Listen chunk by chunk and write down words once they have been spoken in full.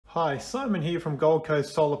Hi, Simon here from Gold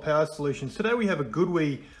Coast Solar Power Solutions. Today we have a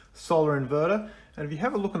GoodWe solar inverter, and if you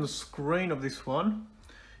have a look on the screen of this one,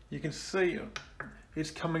 you can see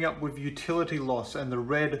it's coming up with utility loss and the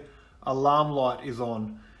red alarm light is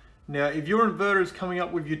on. Now, if your inverter is coming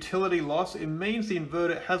up with utility loss, it means the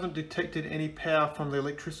inverter hasn't detected any power from the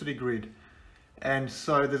electricity grid. And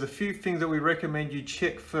so there's a few things that we recommend you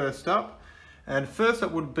check first up. And first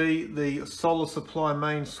up would be the solar supply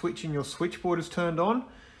main switch in your switchboard is turned on.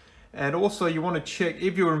 And also you want to check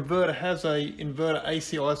if your inverter has a inverter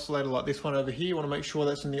AC isolator like this one over here. You want to make sure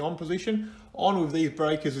that's in the on position. On with these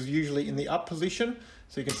breakers is usually in the up position.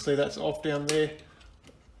 So you can see that's off down there,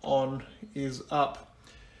 on is up.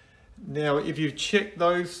 Now if you've checked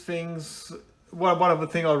those things, one other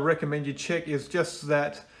thing I recommend you check is just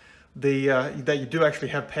that that you do actually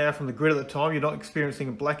have power from the grid at the time. You're not experiencing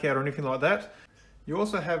a blackout or anything like that. You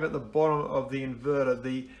also have at the bottom of the inverter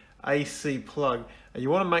the AC plug. And you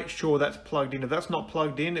want to make sure that's plugged in. If that's not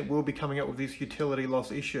plugged in, it will be coming up with this utility loss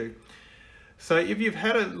issue. So if you've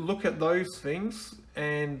had a look at those things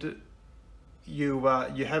and you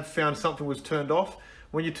have found something was turned off,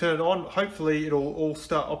 when you turn it on, hopefully it'll all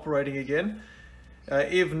start operating again.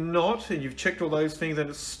 If not, and you've checked all those things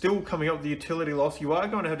and it's still coming up with the utility loss, you are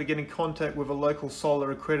going to have to get in contact with a local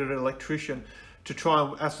solar accredited electrician to try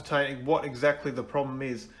and ascertain what exactly the problem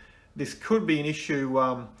is. This could be an issue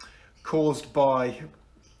caused by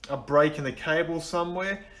a break in the cable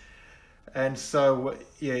somewhere. And so,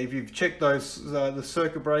 yeah, if you've checked those, the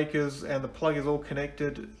circuit breakers and the plug is all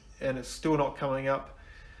connected and it's still not coming up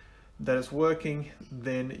that it's working,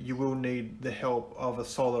 then you will need the help of a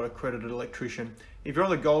solar accredited electrician. If you're on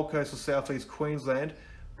the Gold Coast or Southeast Queensland,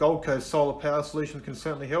 Gold Coast Solar Power Solutions can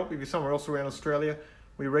certainly help. If you're somewhere else around Australia,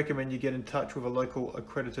 we recommend you get in touch with a local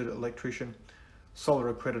accredited electrician, solar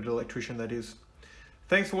accredited electrician that is.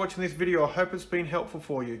 Thanks for watching this video. I hope it's been helpful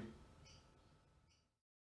for you.